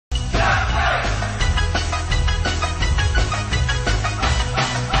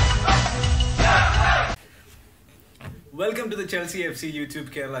Welcome to the Chelsea FC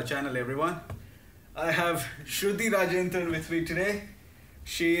YouTube Kerala channel, everyone. I have Shruthi Rajendran with me today.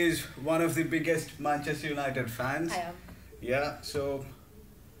 She is one of the biggest Manchester United fans. I am. Yeah, so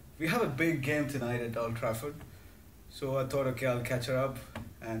we have a big game tonight at Old Trafford. So I thought, okay, I'll catch her up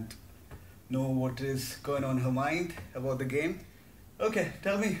and know what is going on in her mind about the game. Okay,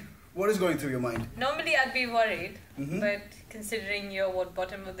 tell me, what is going through your mind? Normally I'd be worried, but considering you're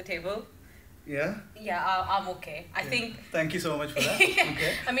bottom of the table, Yeah? yeah, I'm okay. I think. Thank you so much for that.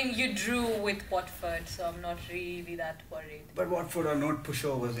 Okay. I mean, you drew with Watford, so I'm not really that worried. But Watford are not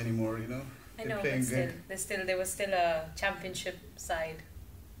pushovers anymore, you know. I know, They're but playing still, they were still a championship side.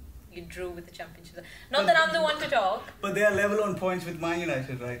 You drew with the championship side. Not that I'm the one to talk. But they are level on points with Man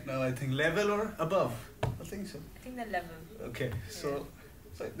United right now, I think. Level or above? I think so. I think they're level. Okay, so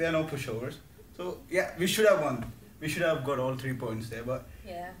they are no pushovers. So, yeah, we should have won. We should have got all 3 points there, but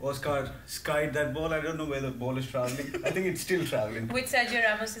Yeah. Oscar skied that ball. I don't know where the ball is traveling. I think it's still traveling. With Sergio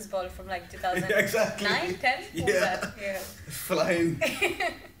Ramos' ball from like 2009, Exactly. 10? What was that? Yeah. Flying.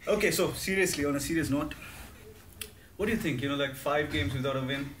 Okay, so seriously, on a serious note, what do you think? You know, like 5 games without a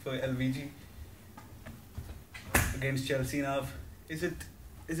win for LVG against Chelsea now. Is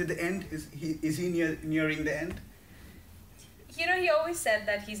it the end? Is he nearing the end? You know, he always said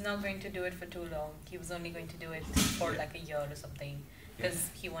that he's not going to do it for too long. He was only going to do it for like a year or something because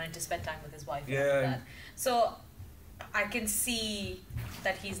he wanted to spend time with his wife. And all that. So I can see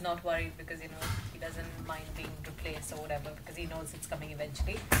that he's not worried because, you know, he doesn't mind being replaced or whatever because he knows it's coming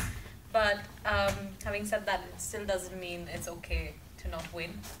eventually. But having said that, it still doesn't mean it's okay to not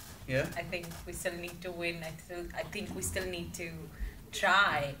win. Yeah. I think we still need to win. I think we still need to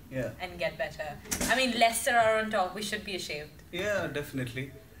try and get better. I mean, Leicester are on top. We should be ashamed. Yeah, definitely.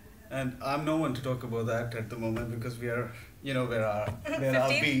 And I'm no one to talk about that at the moment because we are, you know, where are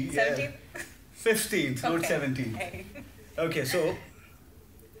we? 15th? 17th? 15th, not Okay. 17th. Hey. Okay, so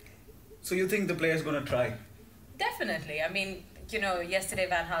you think the player's gonna try? Definitely. I mean, you know, yesterday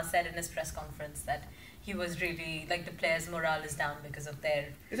Van Gaal said in his press conference that he was really, like, the players' morale is down because of their...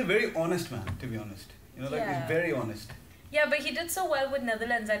 He's a very honest man, to be honest. You know, like, he's very honest. Yeah, but he did so well with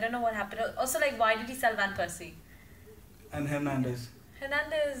Netherlands. I don't know what happened. Also, like, why did he sell Van Persie? And Hernandez.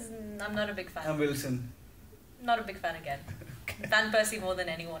 Hernandez, I'm not a big fan. And Wilson. Not a big fan again. Van Persie more than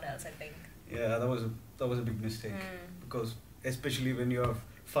anyone else, I think. Yeah, that was a big mistake. Because especially when you're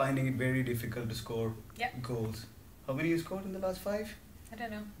finding it very difficult to score goals. How many you scored in the last 5? I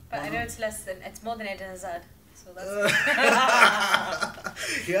don't know. But I know it's more than Eden Hazard. So that's...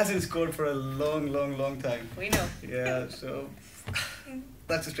 He hasn't scored for a long time. We know. Yeah, so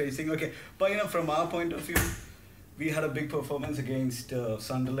that's a strange thing. Okay, but you know, from our point of view, we had a big performance against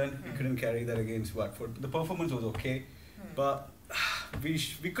Sunderland. We couldn't carry that against Watford. The performance was okay, but we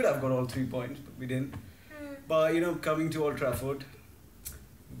could have got all 3 points, but we didn't. But you know, coming to Old Trafford,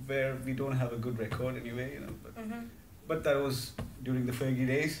 where we don't have a good record anyway, you know. But that was during the Fergie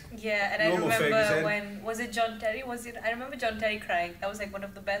days. Yeah, and I remember when was it John Terry? I remember John Terry crying. That was like one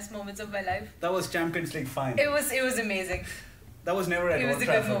of the best moments of my life. That was Champions League final. It was amazing. That was never at Old Trafford.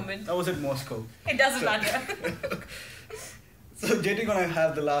 It was a good moment. That was at Moscow. It doesn't matter. So Jetty gonna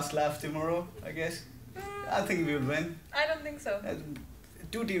have the last laugh tomorrow, I guess. I think we will win. I don't think so.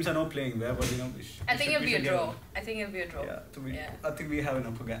 2 teams are not playing well, but you know. I think it'll be a draw. I think it'll be a draw. Yeah, I think we have an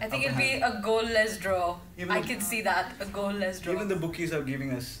upper hand. I think it'll be a goalless draw. I can see that, a goalless draw. Even the bookies are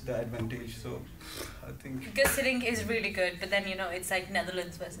giving us the advantage, so I think. Because sitting is really good, but then you know it's like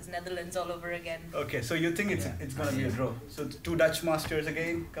Netherlands versus Netherlands all over again. Okay, so you think it's gonna be a draw? So 2 Dutch masters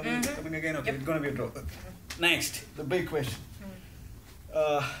again coming again. Okay, it's gonna be a draw. Next, the big question.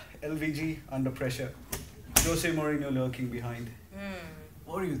 LVG under pressure. Jose Mourinho lurking behind.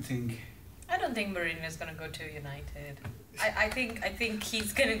 What do you think? I don't think Mourinho is gonna go to United. I think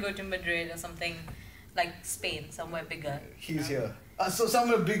he's gonna go to Madrid or something like Spain, somewhere bigger. He's here. So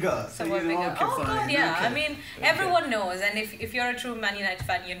somewhere bigger. Somewhere bigger. Okay, oh fine. God, yeah. Okay. I mean, everyone knows, and if you're a true Man United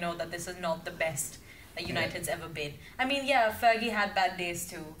fan, you know that this is not the best that United's ever been. I mean, yeah, Fergie had bad days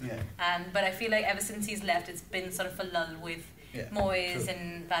too. Yeah. But I feel like ever since he's left, it's been sort of a lull with Moyes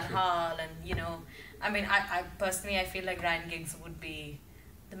and Van Gaal, and you know, I mean, I personally I feel like Ryan Giggs would be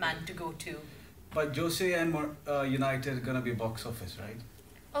the man to go to. But Jose and United are gonna be box office, right?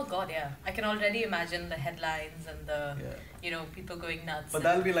 Oh God, yeah. I can already imagine the headlines and the, you know, people going nuts. But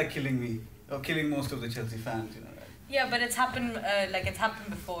that'll be like killing me, or killing most of the Chelsea fans, you know. Right? Yeah, but it's happened, it's happened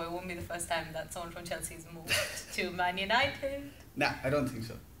before. It won't be the first time that someone from Chelsea's moved to Man United. Nah, I don't think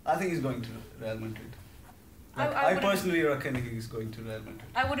so. I think he's going to Real Madrid. Like, I I personally reckon he's going to Real Madrid.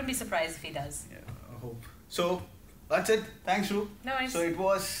 I wouldn't be surprised if he does. Yeah, I hope. So, that's it. Thanks, Ru. No worries. So it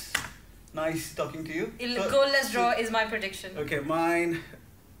was Nice talking to you. Goalless draw is my prediction. Okay, mine,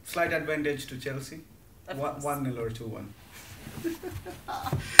 slight advantage to Chelsea. 1-0 or 2-1.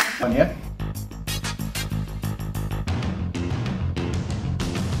 One, yeah?